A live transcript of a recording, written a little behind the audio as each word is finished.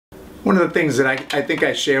One of the things that I think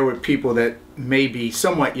I share with people that may be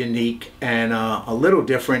somewhat unique and a little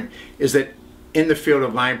different is that in the field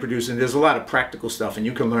of line producing, there's a lot of practical stuff, and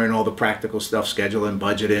you can learn all the practical stuff, scheduling,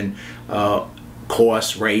 budgeting,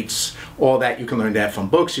 costs, rates, all that. You can learn that from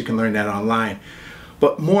books, you can learn that online.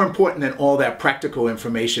 But more important than all that practical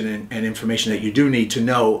information and information that you do need to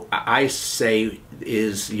know, I say,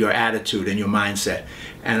 is your attitude and your mindset.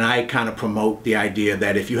 And I kind of promote the idea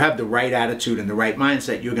that if you have the right attitude and the right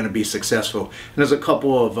mindset, you're going to be successful. And there's a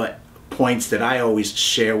couple of points that I always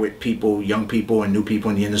share with people, young people and new people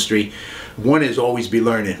in the industry. One is always be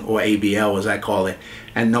learning, or ABL as I call it.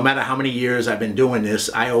 And no matter how many years I've been doing this,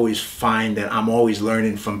 I always find that I'm always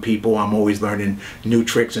learning from people. I'm always learning new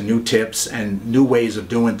tricks and new tips and new ways of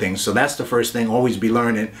doing things. So that's the first thing, always be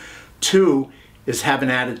learning. Two is have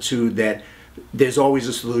an attitude that there's always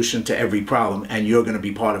a solution to every problem, and you're going to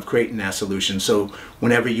be part of creating that solution. So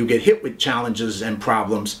whenever you get hit with challenges and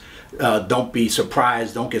problems, don't be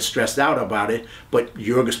surprised, don't get stressed out about it, but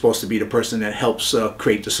you're supposed to be the person that helps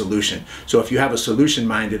create the solution. So if you have a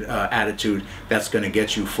solution-minded attitude, that's going to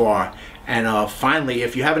get you far. And finally,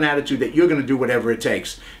 if you have an attitude that you're going to do whatever it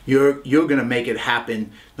takes, you're going to make it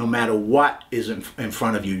happen no matter what is in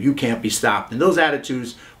front of you. You can't be stopped. And those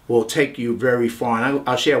attitudes will take you very far. And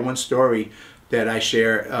I'll share one story that I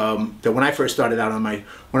share, that when I first started out on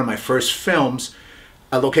one of my first films,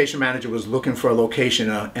 a location manager was looking for a location,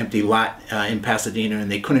 an empty lot in Pasadena,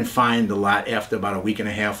 and they couldn't find the lot after about a week and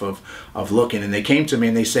a half of looking. And they came to me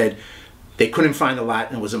and they said they couldn't find the lot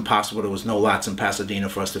and it was impossible. There was no lots in Pasadena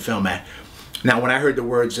for us to film at. Now, when I heard the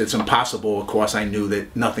words, it's impossible, of course, I knew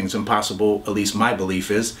that nothing's impossible, at least my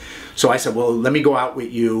belief is. So I said, well, let me go out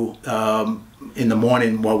with you in the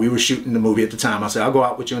morning while we were shooting the movie at the time. I said, I'll go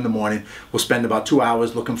out with you in the morning. We'll spend about 2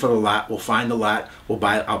 hours looking for the lot. We'll find the lot.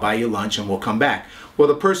 I'll buy you lunch and we'll come back. Well,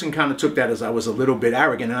 the person kind of took that as I was a little bit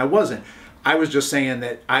arrogant, and I wasn't. I was just saying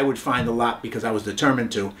that I would find the lot because I was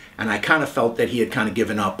determined to, and I kind of felt that he had kind of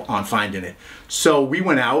given up on finding it. So we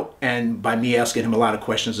went out, and by me asking him a lot of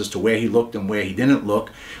questions as to where he looked and where he didn't look,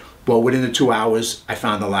 well, within the 2 hours, I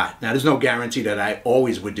found the lot. Now, there's no guarantee that I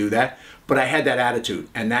always would do that, but I had that attitude,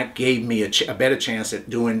 and that gave me a better chance at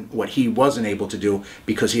doing what he wasn't able to do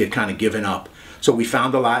because he had kind of given up. So we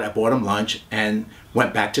found the lot, I bought him lunch, and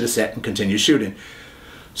went back to the set and continued shooting.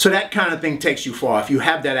 So that kind of thing takes you far. If you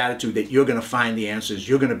have that attitude that you're going to find the answers,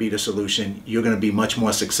 you're going to be the solution, you're going to be much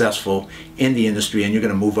more successful in the industry, and you're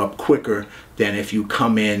going to move up quicker than if you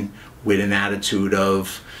come in with an attitude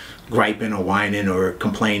of griping or whining or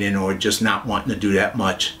complaining or just not wanting to do that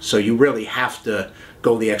much. So you really have to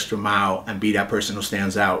go the extra mile and be that person who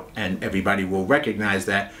stands out, and everybody will recognize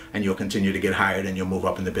that, and you'll continue to get hired and you'll move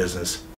up in the business.